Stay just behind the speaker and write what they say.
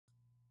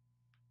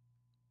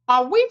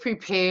Are we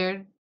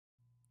prepared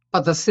for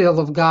the seal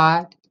of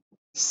God?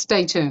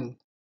 Stay tuned.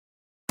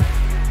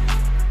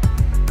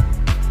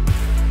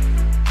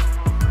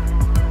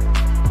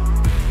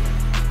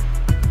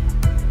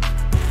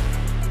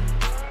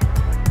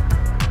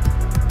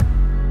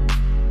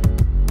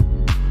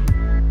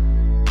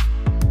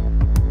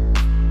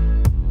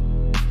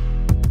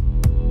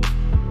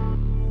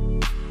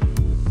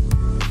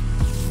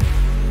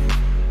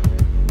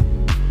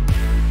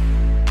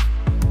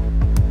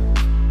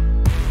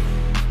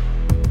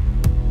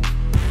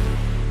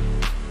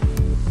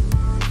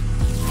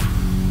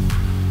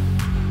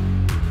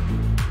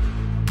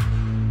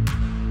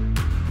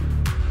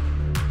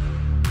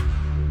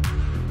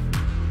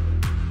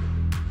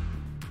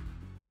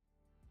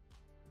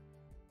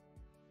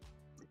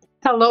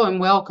 Hello and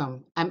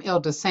welcome. I'm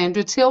Elder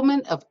Sandra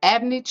Tillman of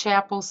Abney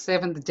Chapel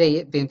Seventh-day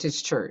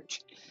Adventist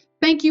Church.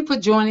 Thank you for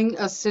joining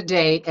us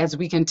today as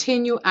we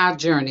continue our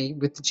journey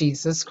with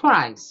Jesus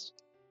Christ.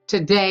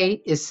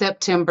 Today is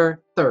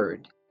September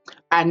 3rd.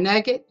 Our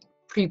nugget,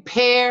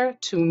 prepare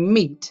to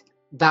meet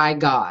thy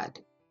God.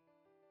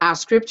 Our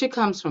scripture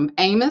comes from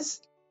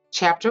Amos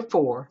chapter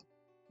 4,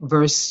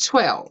 verse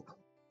 12.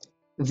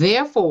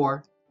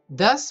 Therefore,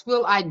 thus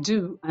will I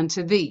do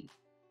unto thee,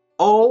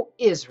 O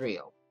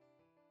Israel.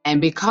 And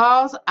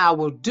because I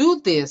will do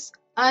this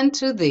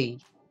unto thee,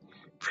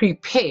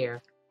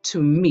 prepare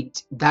to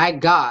meet thy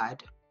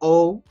God,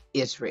 O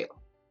Israel.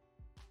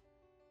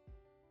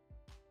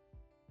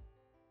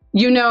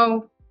 You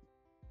know,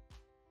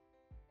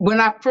 when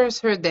I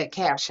first heard that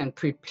caption,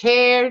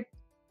 prepare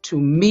to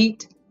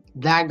meet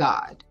thy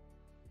God,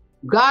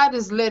 God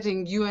is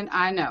letting you and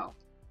I know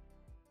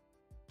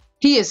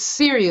He is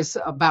serious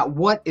about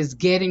what is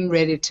getting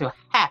ready to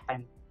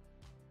happen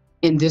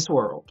in this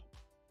world.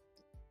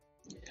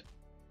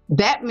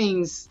 That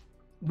means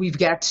we've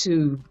got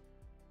to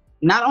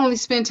not only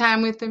spend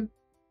time with Him,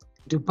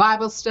 do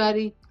Bible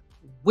study,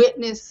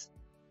 witness,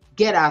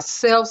 get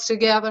ourselves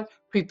together,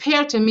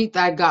 prepare to meet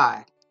thy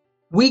God.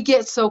 We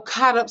get so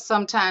caught up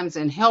sometimes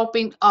in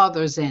helping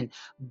others and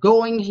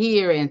going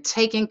here and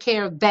taking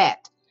care of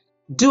that,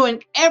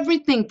 doing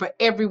everything for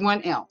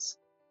everyone else.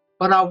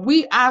 But are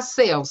we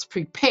ourselves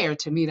prepared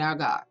to meet our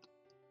God?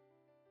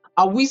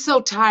 Are we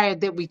so tired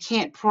that we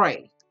can't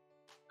pray?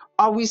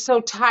 Are we so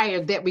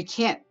tired that we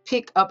can't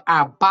pick up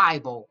our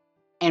Bible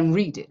and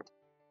read it?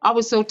 Are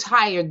we so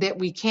tired that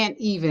we can't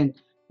even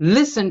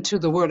listen to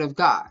the Word of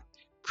God?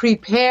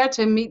 Prepare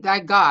to meet thy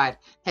God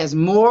has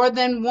more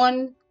than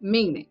one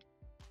meaning.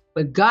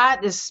 But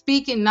God is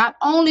speaking not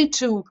only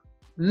to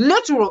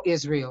literal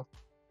Israel,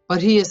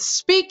 but He is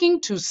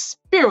speaking to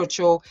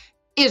spiritual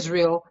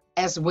Israel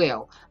as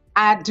well.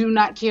 I do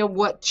not care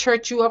what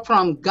church you are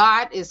from.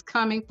 God is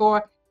coming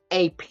for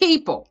a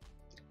people,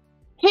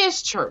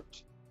 His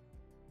church.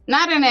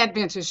 Not an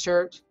Adventist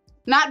church,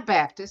 not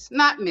Baptist,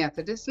 not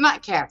Methodist,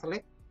 not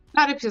Catholic,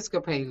 not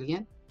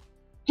Episcopalian.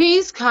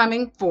 He's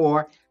coming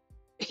for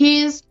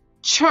His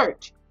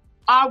church.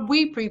 Are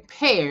we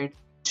prepared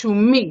to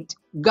meet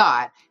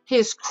God?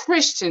 His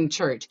Christian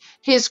church,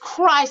 His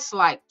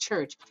Christ-like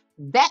church.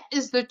 That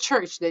is the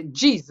church that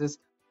Jesus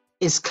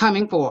is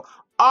coming for.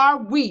 Are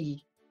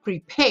we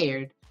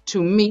prepared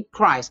to meet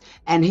Christ?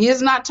 And He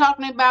is not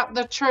talking about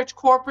the church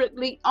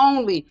corporately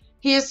only.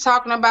 He is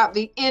talking about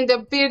the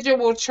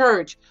individual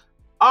church.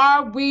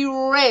 Are we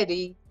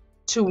ready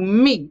to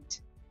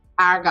meet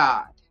our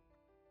God?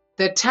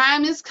 The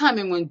time is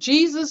coming when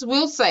Jesus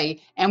will say,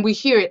 and we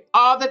hear it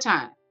all the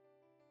time,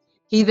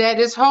 he that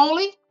is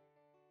holy,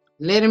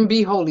 let him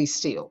be holy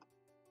still.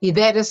 He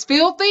that is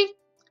filthy,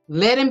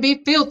 let him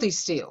be filthy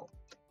still.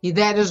 He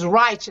that is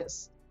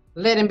righteous,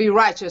 let him be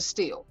righteous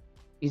still.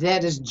 He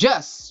that is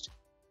just,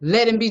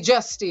 let him be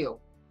just still.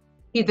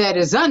 He that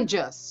is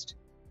unjust,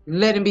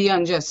 let him be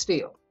unjust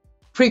still.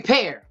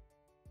 Prepare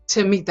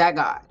to meet that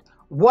God.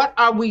 What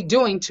are we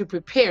doing to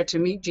prepare to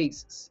meet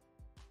Jesus?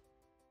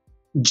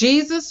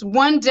 Jesus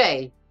one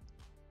day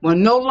will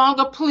no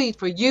longer plead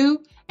for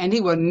you, and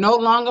He will no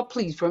longer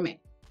plead for me.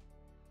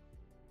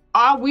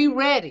 Are we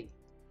ready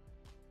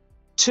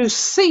to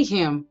see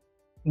Him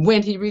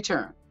when He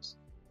returns?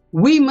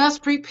 We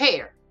must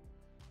prepare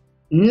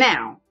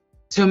now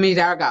to meet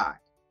our God.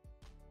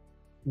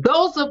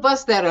 Those of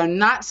us that are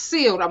not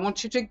sealed, I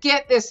want you to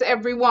get this,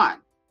 everyone,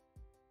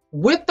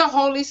 with the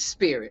Holy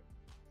Spirit,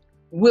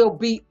 will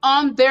be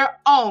on their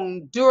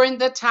own during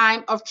the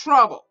time of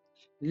trouble.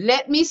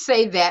 Let me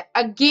say that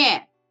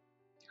again.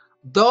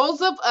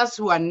 Those of us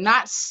who are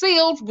not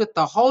sealed with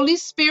the Holy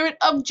Spirit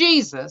of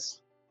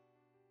Jesus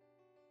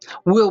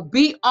will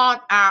be on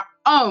our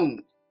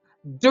own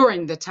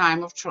during the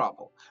time of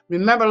trouble.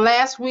 Remember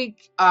last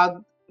week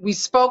we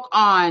spoke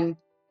on,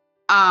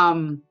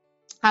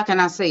 how can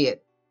I say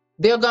it?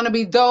 There are going to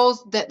be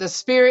those that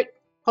the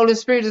Holy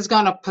Spirit is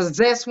going to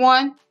possess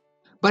one,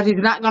 but He's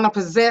not going to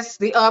possess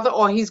the other,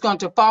 or He's going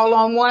to fall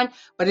on one,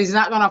 but He's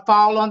not going to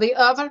fall on the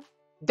other.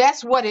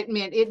 That's what it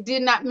meant. It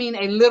did not mean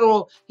a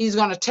literal, He's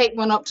going to take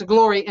one up to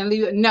glory and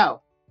leave it.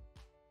 No.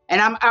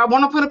 And I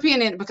want to put a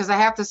pin in it because I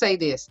have to say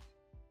this.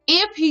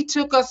 If He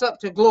took us up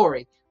to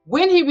glory,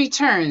 when he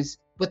returns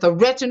with a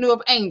retinue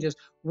of angels,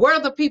 where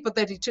are the people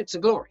that he took to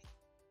glory?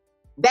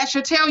 That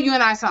should tell you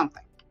and I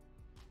something.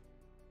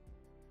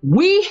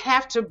 We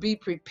have to be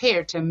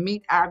prepared to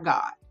meet our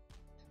God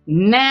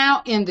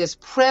now in this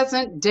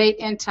present date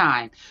and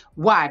time.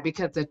 Why?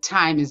 Because the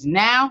time is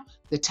now,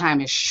 the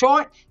time is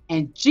short,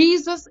 and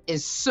Jesus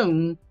is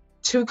soon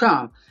to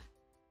come.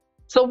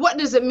 So what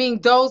does it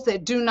mean those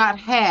that do not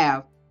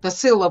have the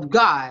seal of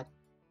God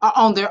are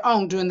on their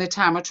own during the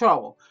time of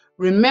trouble?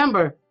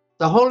 Remember,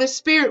 the Holy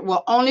Spirit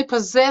will only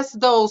possess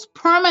those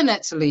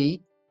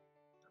permanently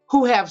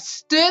who have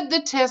stood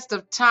the test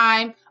of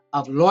time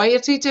of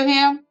loyalty to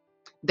him.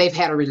 They've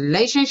had a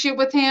relationship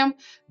with him.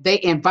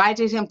 They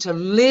invited him to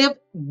live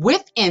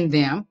within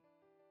them,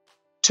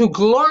 to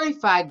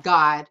glorify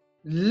God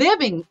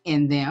living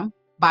in them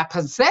by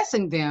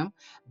possessing them,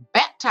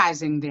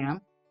 baptizing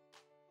them,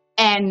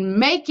 and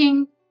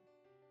making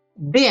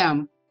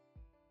them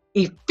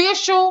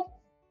official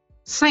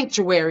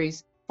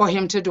sanctuaries for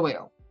him to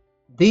dwell.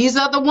 These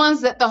are the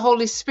ones that the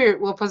Holy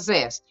Spirit will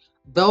possess.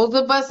 Those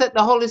of us that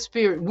the Holy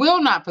Spirit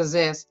will not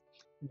possess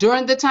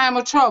during the time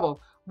of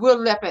trouble, we're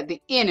left at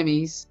the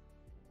enemy's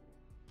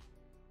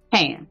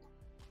hand.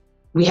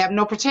 We have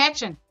no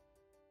protection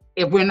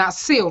if we're not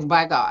sealed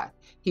by God.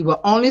 He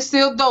will only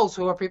seal those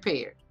who are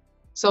prepared.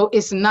 So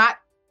it's not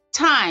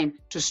time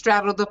to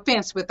straddle the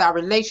fence with our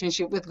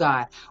relationship with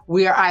God.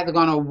 We are either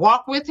going to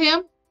walk with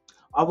him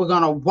or we're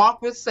going to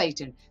walk with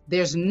Satan.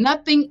 There's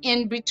nothing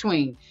in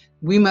between.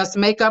 We must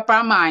make up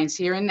our minds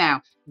here and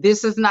now.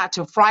 This is not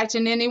to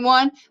frighten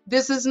anyone.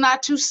 This is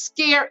not to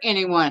scare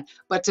anyone,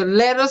 but to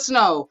let us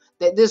know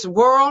that this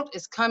world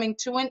is coming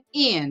to an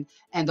end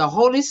and the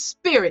Holy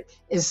Spirit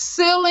is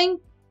sealing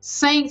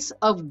saints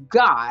of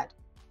God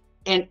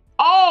in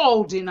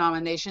all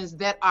denominations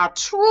that are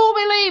true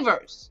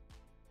believers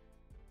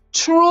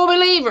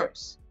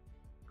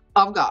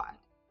of God.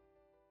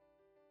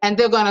 And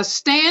they're going to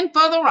stand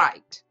for the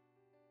right,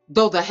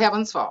 though the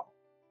heavens fall.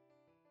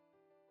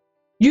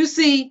 You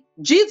see,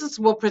 Jesus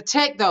will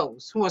protect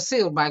those who are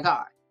sealed by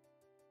God.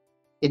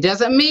 It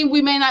doesn't mean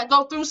we may not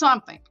go through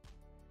something,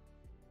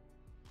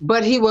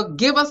 but he will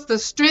give us the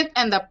strength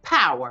and the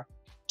power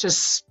to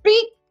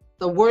speak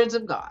the words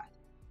of God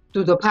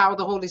through the power of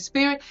the Holy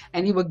Spirit,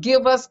 and he will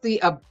give us the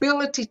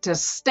ability to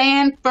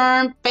stand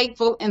firm,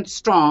 faithful, and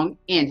strong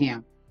in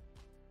him.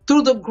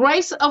 Through the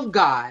grace of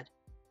God,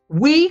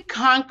 we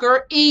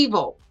conquer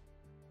evil.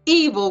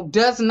 Evil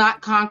does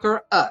not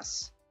conquer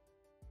us.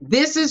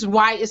 This is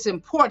why it's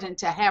important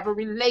to have a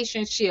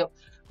relationship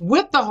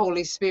with the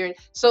Holy Spirit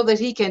so that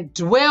he can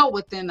dwell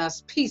within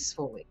us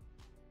peacefully.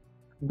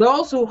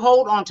 Those who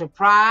hold on to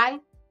pride,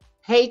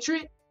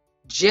 hatred,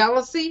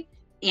 jealousy,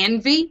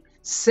 envy,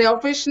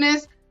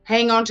 selfishness,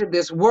 hang on to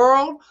this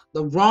world,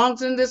 the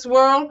wrongs in this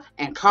world,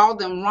 and call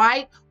them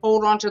right,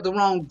 hold on to the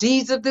wrong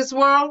deeds of this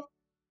world,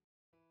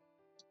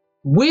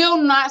 will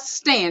not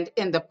stand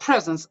in the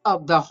presence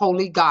of the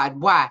holy God.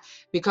 Why?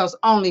 Because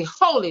only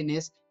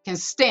holiness can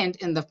stand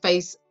in the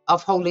face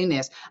of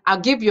holiness. I'll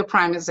give you a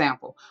prime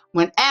example.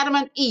 When Adam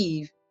and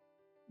Eve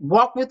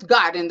walked with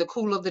God in the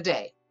cool of the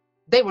day,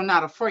 they were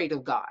not afraid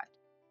of God.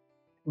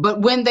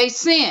 But when they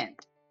sinned,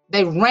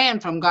 they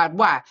ran from God.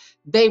 Why?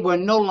 They were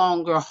no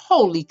longer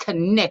wholly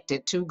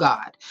connected to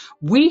God.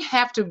 We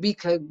have to be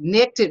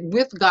connected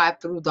with God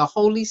through the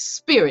Holy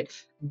Spirit.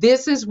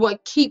 This is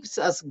what keeps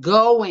us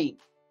going.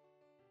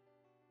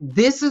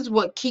 This is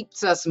what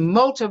keeps us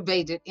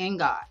motivated in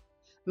God.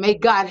 May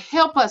God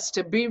help us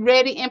to be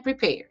ready and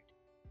prepared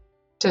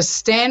to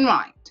stand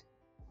right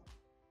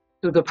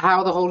through the power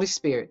of the Holy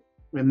Spirit.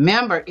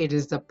 Remember, it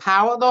is the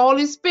power of the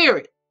Holy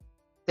Spirit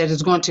that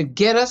is going to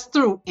get us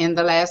through in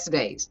the last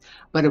days.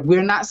 But if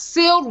we're not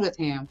sealed with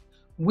him,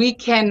 we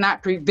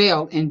cannot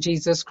prevail in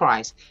Jesus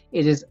Christ.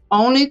 It is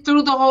only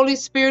through the Holy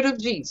Spirit of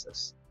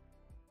Jesus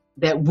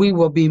that we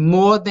will be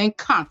more than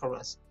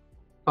conquerors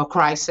for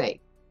Christ's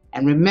sake.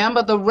 And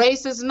remember, the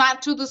race is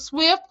not to the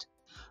swift,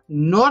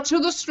 nor to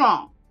the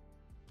strong,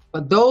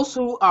 but those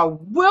who are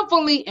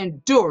willfully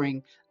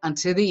enduring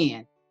until the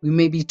end. We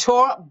may be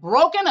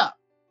broken up,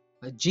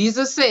 but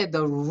Jesus said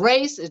the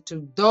race is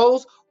to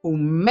those who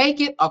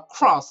make it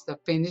across the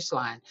finish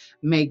line.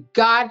 May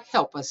God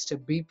help us to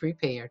be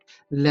prepared.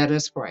 Let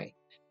us pray.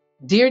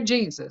 Dear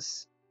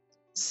Jesus,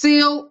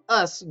 seal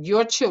us,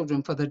 your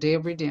children, for the day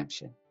of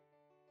redemption.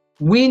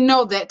 We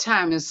know that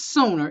time is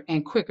sooner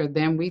and quicker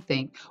than we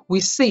think.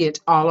 We see it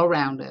all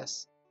around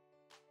us.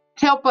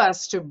 Help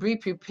us to be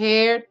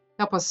prepared.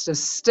 Help us to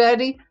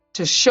study,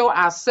 to show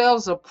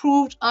ourselves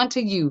approved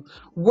unto you,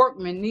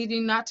 workmen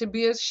needing not to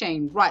be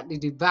ashamed, rightly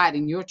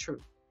dividing your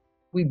truth.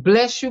 We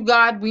bless you,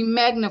 God. We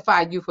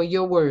magnify you for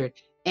your word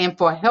and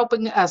for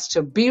helping us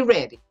to be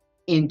ready.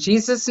 In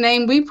Jesus'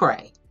 name we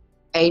pray.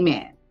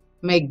 Amen.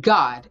 May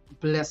God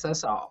bless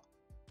us all.